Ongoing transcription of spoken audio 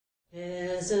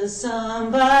There's a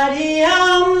somebody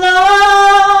I'm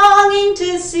longing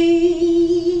to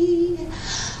see.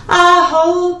 I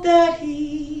hope that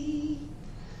he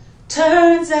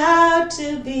turns out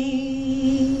to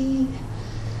be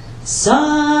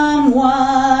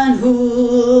someone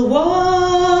who'll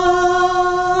watch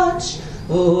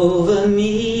over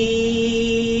me.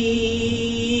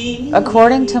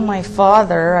 According to my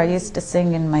father, I used to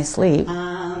sing in my sleep.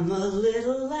 I'm a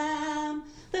little lamb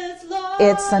that's lost.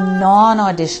 It's a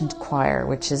non-auditioned choir,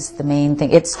 which is the main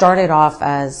thing. It started off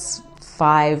as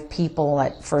 5 people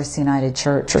at First United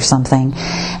Church or something,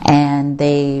 and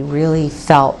they really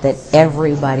felt that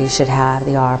everybody should have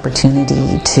the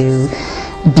opportunity to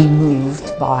be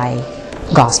moved by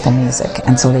gospel music,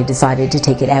 and so they decided to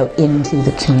take it out into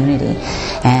the community,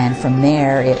 and from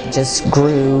there it just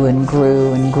grew and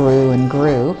grew and grew and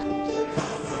grew.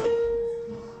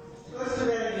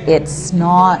 It's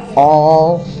not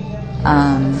all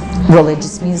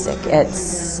religious music,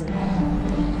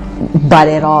 but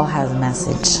it all has a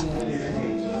message.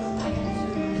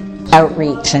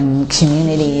 Outreach and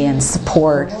community and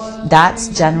support, that's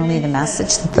generally the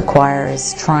message that the choir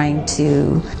is trying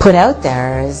to put out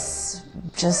there, is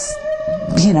just,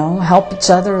 you know, help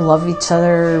each other, love each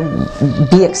other,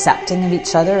 be accepting of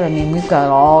each other. I mean, we've got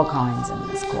all kinds in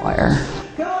this choir.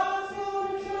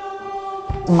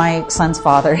 My son's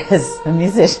father is a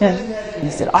musician. He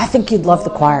said, I think you'd love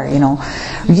the choir, you know.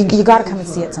 You got to come and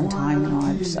see it sometime, you know.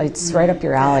 It's right up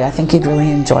your alley. I think you'd really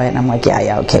enjoy it. And I'm like,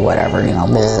 yeah, okay, whatever, you know.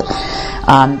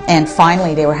 And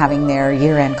finally, they were having their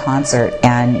year-end concert,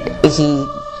 and he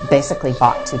basically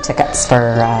bought 2 tickets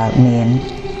for me and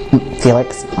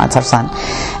Felix, that's our son.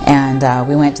 And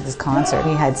we went to this concert.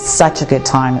 We had such a good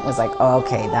time. It was like, oh,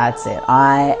 okay, that's it.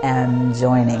 I am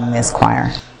joining this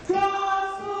choir.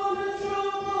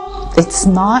 It's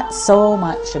not so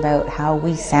much about how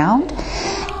we sound,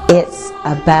 it's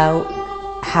about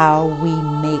how we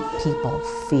make people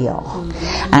feel.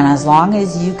 And as long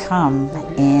as you come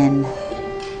and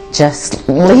just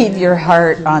leave your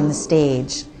heart on the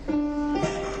stage,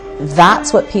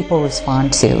 that's what people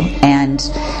respond to. And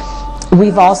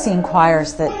we've all seen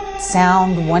choirs that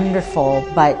sound wonderful,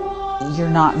 but you're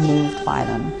not moved by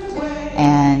them.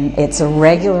 And it's a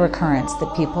regular occurrence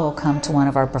that people come to one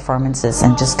of our performances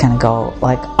and just kind of go,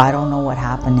 like, I don't know what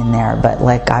happened in there, but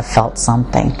like, I felt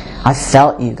something. I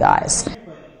felt you guys.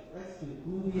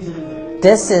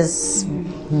 This is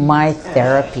my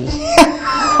therapy.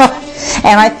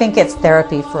 And I think it's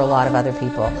therapy for a lot of other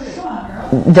people.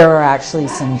 There are actually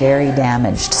some very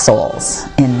damaged souls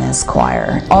in this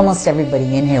choir. Almost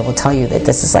everybody in here will tell you that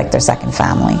this is like their second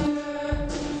family.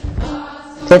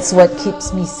 It's what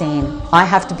keeps me sane. I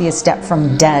have to be a step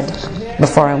from dead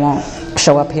before I won't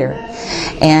show up here.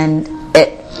 And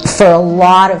for a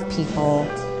lot of people,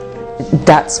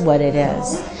 that's what it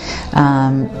is.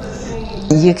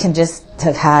 You can just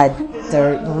have had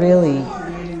the really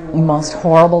most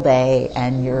horrible day,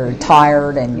 and you're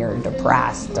tired and you're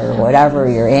depressed or whatever,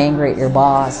 you're angry at your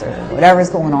boss or whatever's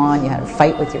going on, you had a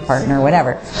fight with your partner,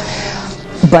 whatever.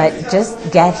 But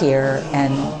just get here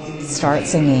and start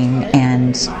singing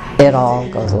and it all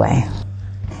goes away.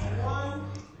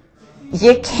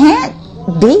 You can't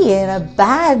be in a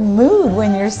bad mood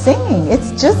when you're singing.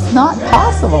 It's just not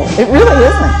possible. It really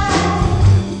isn't.